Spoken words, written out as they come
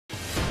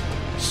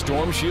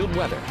Storm Shield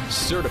weather,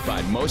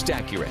 certified most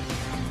accurate.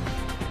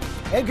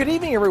 And good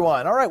evening,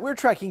 everyone. All right, we're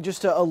tracking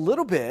just a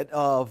little bit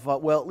of,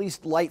 well, at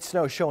least light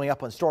snow showing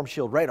up on Storm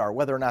Shield radar.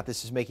 Whether or not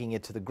this is making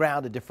it to the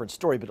ground, a different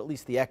story, but at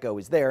least the echo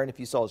is there. And if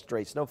you saw a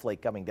stray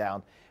snowflake coming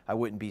down, I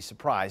wouldn't be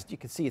surprised. You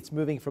can see it's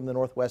moving from the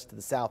northwest to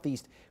the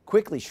southeast,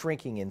 quickly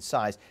shrinking in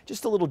size.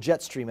 Just a little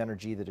jet stream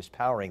energy that is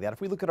powering that.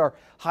 If we look at our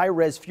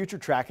high-res future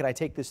track, and I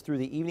take this through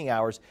the evening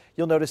hours,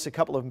 you'll notice a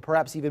couple of them,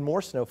 perhaps even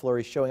more snow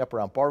flurries showing up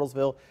around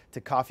Bartlesville to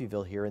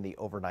Coffeyville here in the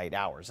overnight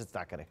hours. It's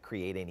not going to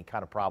create any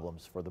kind of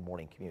problems for the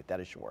morning commute,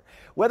 that is sure.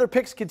 Weather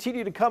pics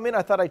continue to come in.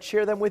 I thought I'd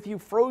share them with you.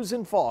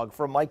 Frozen fog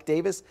from Mike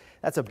Davis.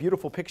 That's a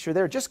beautiful picture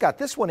there. Just got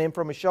this one in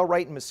from Michelle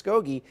Wright in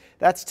Muskogee.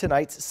 That's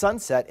tonight's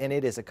sunset, and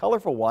it is a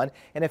colorful one.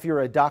 And if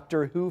you're a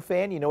Doctor Who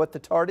fan, you know what the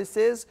TARDIS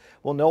is?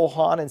 Well, Noel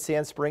Hahn in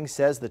Sand Springs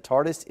says the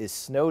TARDIS is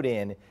snowed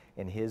in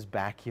his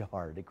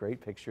backyard. A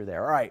great picture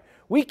there. All right,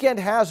 weekend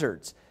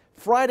hazards.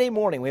 Friday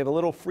morning, we have a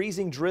little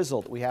freezing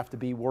drizzle that we have to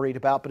be worried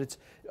about, but it's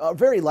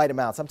very light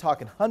amounts. I'm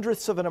talking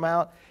hundredths of an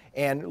amount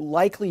and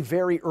likely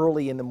very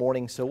early in the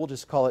morning, so we'll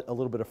just call it a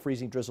little bit of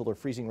freezing drizzle or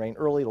freezing rain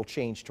early. It'll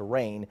change to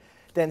rain.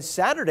 Then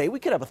Saturday, we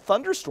could have a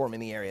thunderstorm in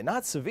the area.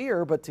 Not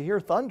severe, but to hear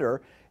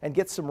thunder and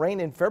get some rain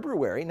in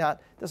February.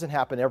 Doesn't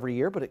happen every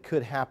year, but it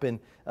could happen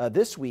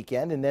this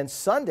weekend. And then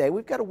Sunday,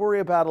 we've got to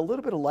worry about a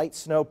little bit of light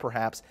snow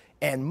perhaps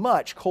and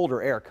much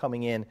colder air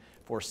coming in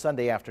for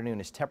Sunday afternoon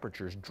as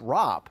temperatures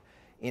drop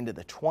into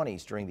the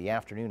 20s during the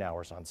afternoon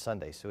hours on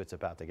Sunday, so it's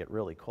about to get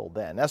really cold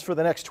then. As for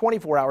the next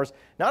 24 hours,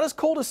 not as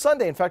cold as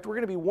Sunday. In fact, we're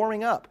going to be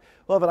warming up.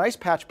 We'll have an ice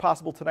patch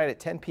possible tonight at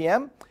 10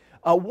 p.m.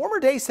 A warmer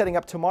day setting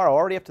up tomorrow,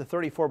 already up to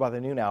 34 by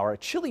the noon hour. A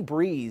chilly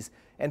breeze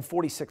and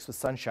 46 with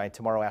sunshine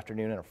tomorrow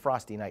afternoon, and a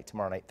frosty night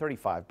tomorrow night,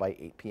 35 by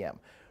 8 p.m.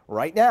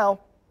 Right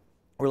now,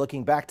 we're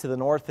looking back to the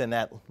north and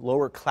that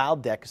lower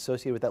cloud deck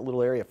associated with that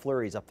little area of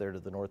flurries up there to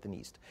the north and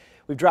east.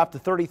 We've dropped to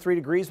 33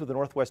 degrees with the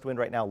northwest wind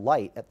right now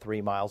light at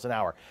 3 miles an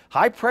hour.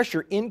 High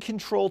pressure in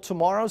control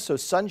tomorrow, so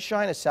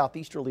sunshine, a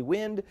southeasterly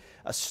wind.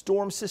 A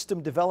storm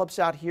system develops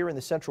out here in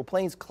the Central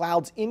Plains.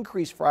 Clouds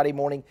increase Friday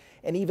morning,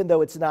 and even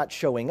though it's not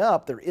showing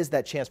up, there is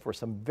that chance for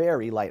some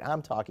very light,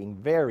 I'm talking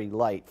very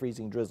light,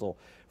 freezing drizzle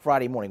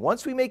Friday morning.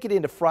 Once we make it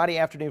into Friday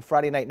afternoon,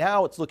 Friday night,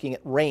 now it's looking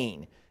at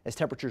rain as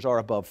temperatures are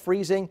above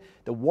freezing.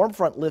 The warm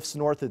front lifts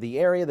north of the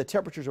area. The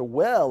temperatures are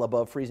well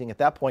above freezing at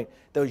that point.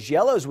 Those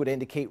yellows would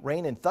indicate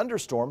rain and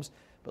thunderstorms,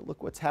 but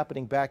look what's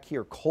happening back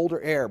here. Colder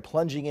air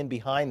plunging in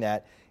behind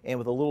that, and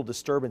with a little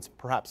disturbance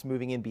perhaps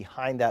moving in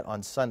behind that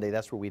on Sunday.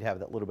 That's where we'd have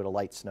that little bit of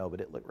light snow,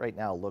 but right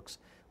now looks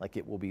like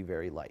it will be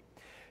very light.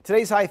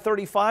 Today's high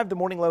 35, the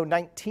morning low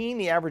 19.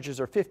 The averages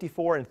are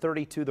 54 and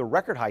 32. The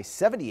record high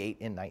 78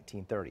 in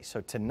 1930. So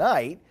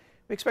tonight,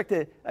 we expect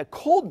a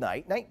cold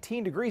night,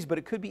 19 degrees, but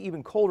it could be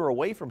even colder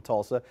away from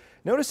Tulsa.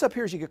 Notice up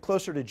here as you get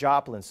closer to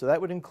Joplin, so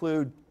that would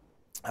include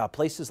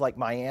places like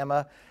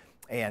Miami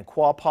and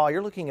Quapaw.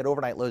 You're looking at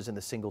overnight lows in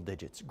the single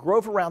digits.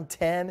 Grove around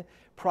 10,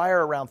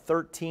 Pryor around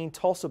 13,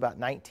 Tulsa about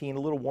 19, a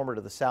little warmer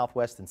to the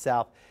southwest and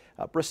south.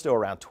 Bristow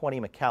around 20,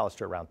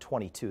 McAllister around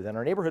 22. Then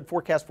our neighborhood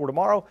forecast for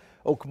tomorrow,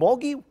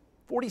 Okmulgee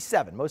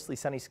 47, mostly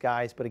sunny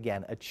skies, but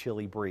again, a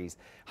chilly breeze.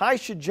 Highs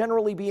should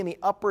generally be in the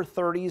upper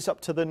 30s up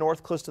to the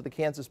north, close to the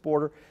Kansas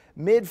border.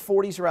 Mid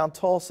 40s around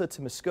Tulsa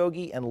to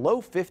Muskogee, and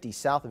low 50s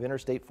south of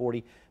Interstate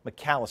 40,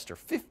 McAllister.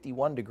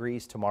 51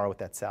 degrees tomorrow with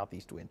that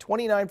southeast wind.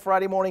 29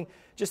 Friday morning,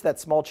 just that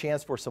small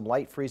chance for some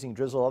light freezing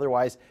drizzle.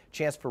 Otherwise,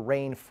 chance for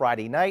rain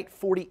Friday night.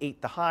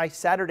 48 the high.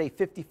 Saturday,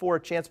 54, a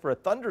chance for a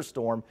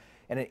thunderstorm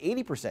and an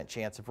 80%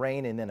 chance of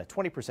rain, and then a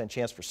 20%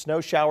 chance for snow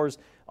showers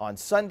on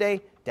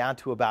Sunday, down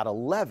to about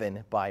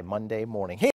 11 by Monday morning.